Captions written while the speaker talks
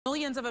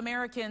Millions of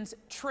Americans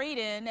trade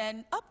in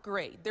and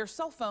upgrade their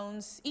cell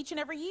phones each and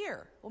every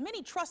year. Well,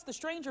 many trust the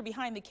stranger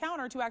behind the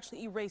counter to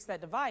actually erase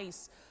that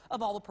device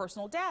of all the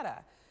personal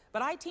data.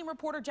 But I-Team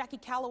reporter Jackie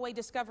Calloway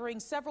discovering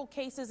several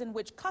cases in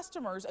which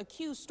customers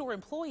accuse store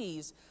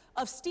employees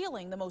of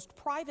stealing the most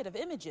private of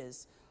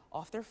images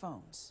off their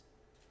phones.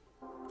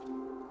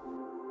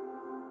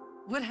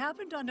 What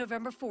happened on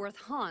November 4th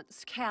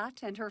haunts Kat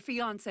and her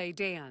fiancé,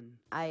 Dan.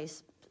 I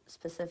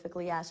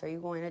specifically asked, are you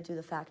going to do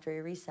the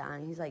factory reset?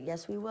 And he's like,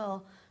 yes, we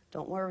will.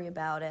 Don't worry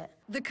about it.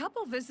 The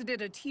couple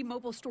visited a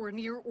T-Mobile store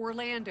near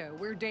Orlando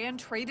where Dan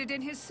traded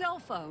in his cell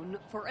phone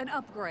for an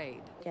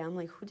upgrade. I'm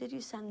like, who did you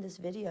send this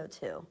video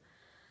to?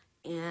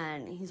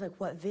 And he's like,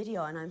 what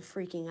video? And I'm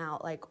freaking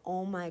out like,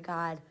 oh my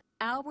God.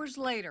 Hours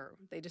later,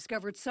 they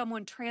discovered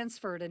someone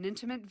transferred an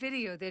intimate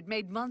video they'd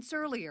made months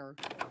earlier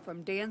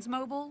from Dan's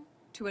mobile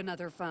to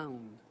another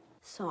phone.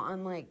 So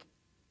I'm like,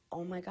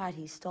 oh my God,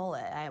 he stole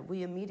it.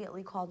 We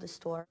immediately called the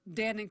store.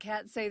 Dan and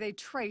Kat say they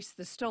traced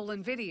the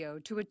stolen video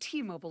to a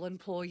T-Mobile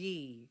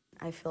employee.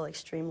 I feel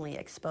extremely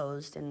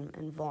exposed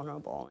and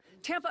vulnerable.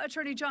 Tampa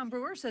Attorney John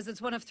Brewer says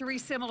it's one of 3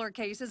 similar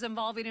cases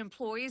involving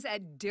employees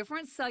at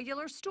different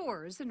cellular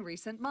stores in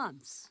recent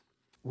months.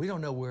 We don't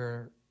know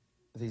where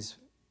these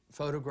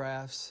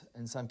photographs,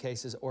 in some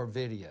cases, or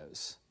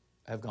videos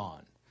have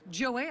gone.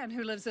 Joanne,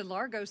 who lives in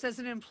Largo, says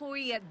an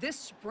employee at this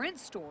Sprint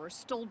store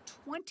stole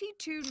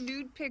 22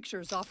 nude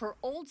pictures off her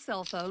old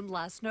cell phone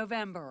last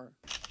November.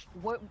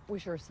 What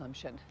was your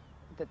assumption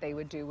that they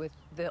would do with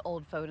the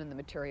old phone and the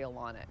material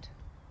on it?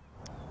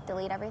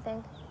 Delete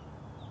everything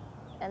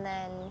and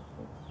then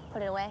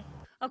put it away.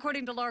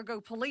 According to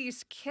Largo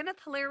police, Kenneth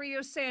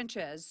Hilario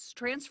Sanchez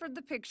transferred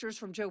the pictures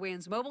from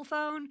Joanne's mobile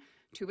phone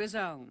to his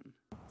own.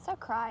 I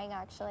started crying,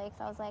 actually,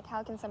 because I was like,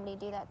 how can somebody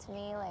do that to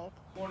me? Like,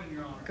 Good morning,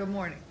 Your Honor. Good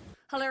morning.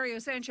 Hilario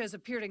Sanchez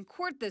appeared in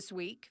court this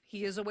week.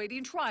 He is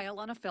awaiting trial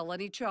on a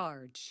felony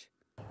charge.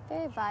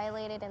 very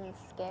violated and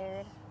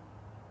scared.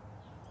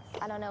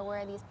 I don't know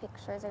where these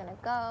pictures are going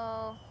to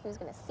go, who's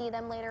going to see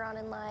them later on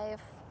in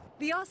life.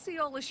 The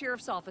Osceola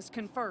Sheriff's Office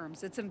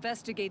confirms it's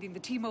investigating the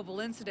T-Mobile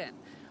incident.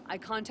 I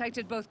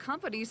contacted both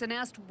companies and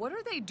asked what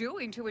are they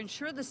doing to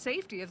ensure the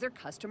safety of their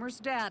customers'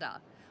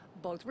 data.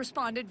 Both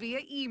responded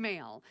via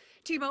email.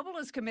 T-Mobile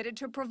is committed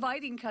to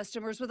providing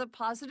customers with a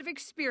positive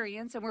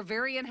experience, and we're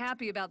very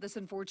unhappy about this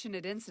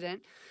unfortunate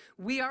incident.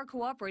 We are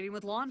cooperating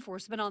with law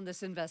enforcement on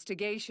this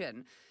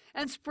investigation.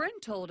 And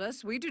Sprint told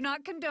us we do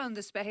not condone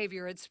this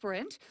behavior at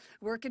Sprint.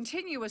 We're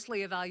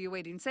continuously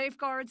evaluating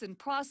safeguards and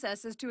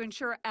processes to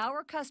ensure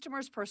our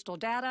customers' personal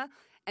data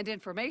and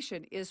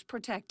information is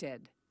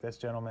protected. This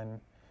gentleman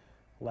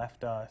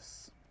left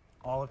us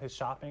all of his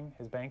shopping,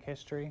 his bank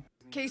history.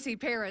 Casey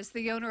Paris,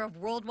 the owner of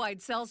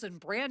Worldwide Cells in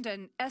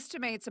Brandon,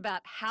 estimates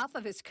about half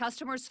of his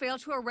customers fail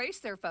to erase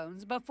their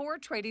phones before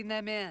trading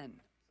them in.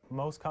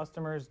 Most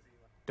customers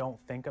don't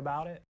think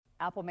about it.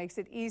 Apple makes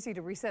it easy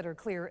to reset or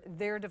clear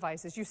their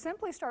devices. You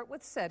simply start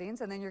with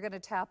settings, and then you're going to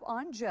tap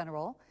on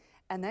General,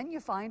 and then you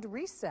find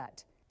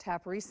Reset.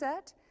 Tap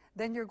Reset,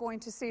 then you're going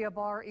to see a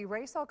bar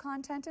Erase All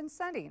Content and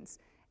Settings.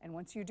 And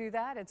once you do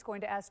that, it's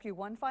going to ask you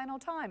one final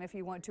time if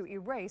you want to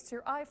erase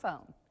your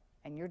iPhone,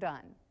 and you're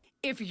done.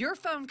 If your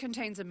phone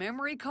contains a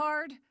memory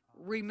card,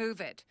 remove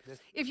it.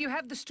 If you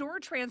have the store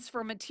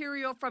transfer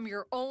material from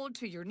your old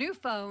to your new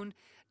phone,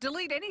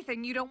 delete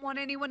anything you don't want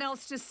anyone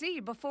else to see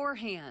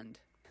beforehand.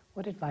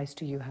 What advice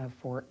do you have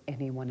for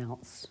anyone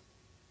else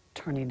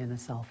turning in a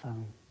cell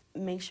phone?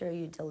 Make sure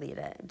you delete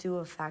it. Do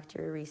a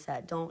factory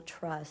reset. Don't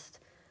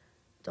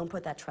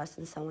put that trust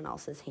in someone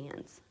else's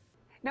hands.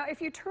 Now,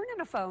 if you turn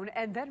in a phone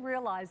and then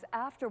realize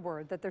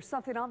afterward that there's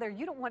something on there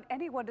you don't want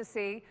anyone to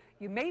see,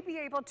 you may be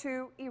able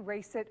to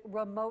erase it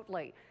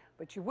remotely.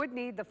 But you would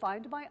need the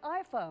Find My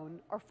iPhone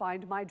or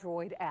Find My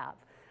Droid app.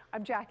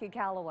 I'm Jackie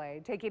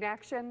Calloway, taking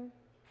action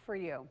for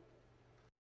you.